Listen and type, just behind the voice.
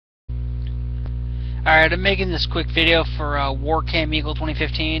Alright, I'm making this quick video for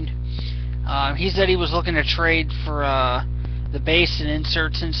WarCamEagle2015. He said he was looking to trade for the base and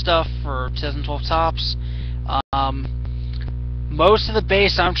inserts and stuff for 2012 tops. Most of the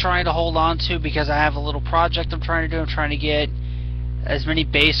base I'm trying to hold on to because I have a little project I'm trying to do. I'm trying to get as many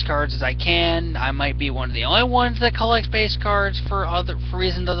base cards as I can. I might be one of the only ones that collects base cards for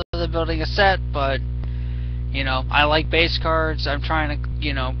reasons other than building a set, but you know, I like base cards. I'm trying to,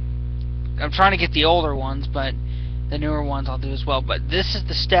 I'm trying to get the older ones, but the newer ones I'll do as well. But this is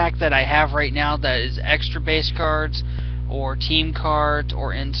the stack that I have right now that is extra base cards or team cards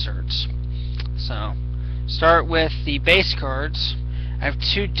or inserts. So start with the base cards. I have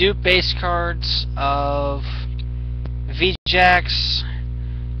two dupe base cards of VJax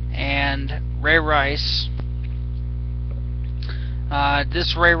and Ray Rice.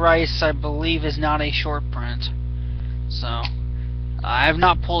 This Ray Rice, I believe, is not a short print. So I have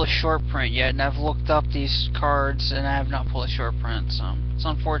not pulled a short print yet, and I've looked up these cards, and I have not pulled a short print. So it's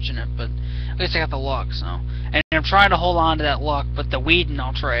unfortunate, but at least I got the luck. So, and I'm trying to hold on to that luck, but the Whedon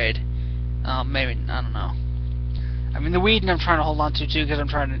I'll trade. Maybe, I don't know. I mean, the Whedon I'm trying to hold on to too, because I'm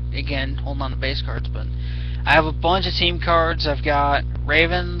trying to, again, hold on to base cards. But I have a bunch of team cards. I've got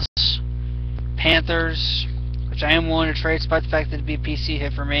Ravens, Panthers, which I am willing to trade despite the fact that it'd be a PC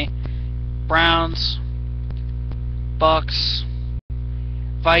hit for me, Browns, Bucks,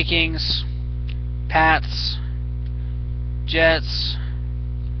 Vikings, Pats, Jets,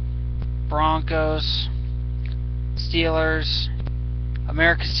 Broncos, Steelers,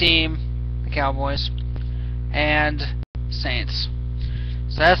 America's team, the Cowboys, and Saints.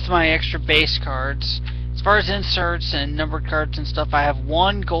 So that's my extra base cards. As far as inserts and numbered cards and stuff, I have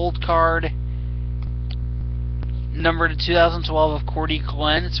one gold card numbered to 2012 of Cordy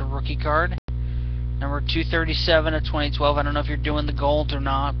Glenn. It's a rookie card. Number 237 of 2012. I don't know if you're doing the golds or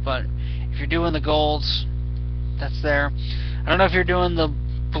not, but if you're doing the golds, that's there. I don't know if you're doing the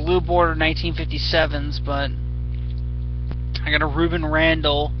blue border 1957s, but I got a Ruben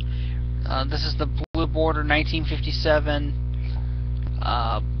Randall. This is the blue border 1957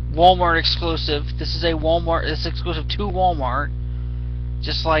 Walmart exclusive. This is a Walmart. This is exclusive to Walmart,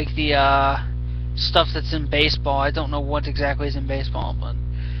 just like the stuff that's in baseball. I don't know what exactly is in baseball, but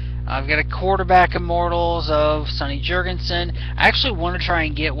I've got a quarterback immortals of Sonny Jurgensen. I actually want to try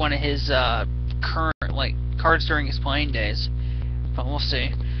and get one of his current cards during his playing days, but we'll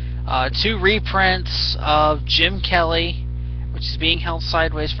see. Two reprints of Jim Kelly, which is being held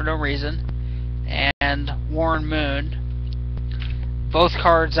sideways for no reason, and Warren Moon. Both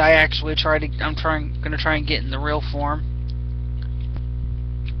cards I actually going to try and get in the real form.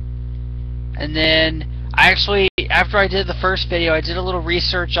 And then I actually, after I did the first video, I did a little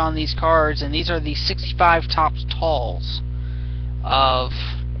research on these cards, and these are the 65 Topps Talls of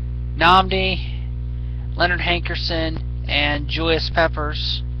Nnamdi, Leonard Hankerson, and Julius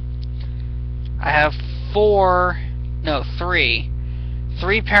Peppers. I have three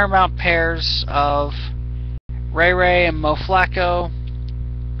Paramount pairs of Ray and Mo Flacco,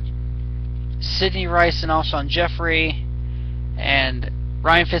 Sidney Rice and Alshon Jeffrey, and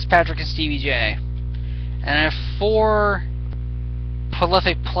Ryan Fitzpatrick and Stevie J. And I have four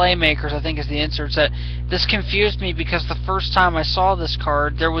prolific playmakers, I think is the inserts. This confused me because the first time I saw this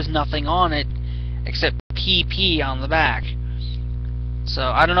card, there was nothing on it except PP on the back. So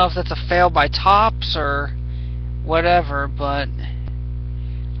I don't know if that's a fail by Topps or whatever, but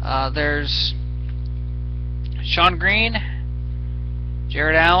there's Sean Green,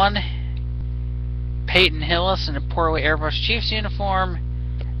 Jared Allen, Peyton Hillis in a poorly airbrushed Chiefs uniform,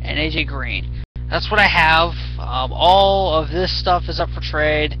 and AJ Green. That's what I have. All of this stuff is up for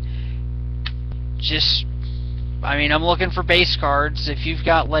trade. I mean, I'm looking for base cards. If you've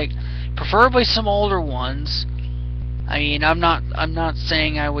got preferably some older ones. I mean, I'm not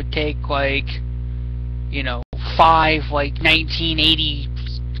saying I would take 5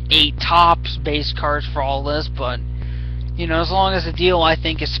 1988 Topps base cards for all this, but as long as the deal I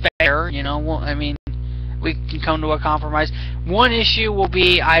think is fair, I mean, we can come to a compromise. One issue will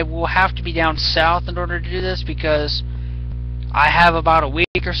be I will have to be down south in order to do this because I have about a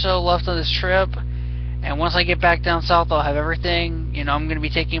week or so left on this trip, and once I get back down south, I'll have everything. I'm going to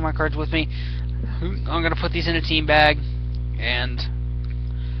be taking my cards with me. I'm going to put these in a team bag, and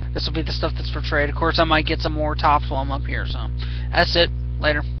this will be the stuff that's for trade. Of course, I might get some more Topps while I'm up here. So that's it.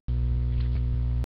 Later.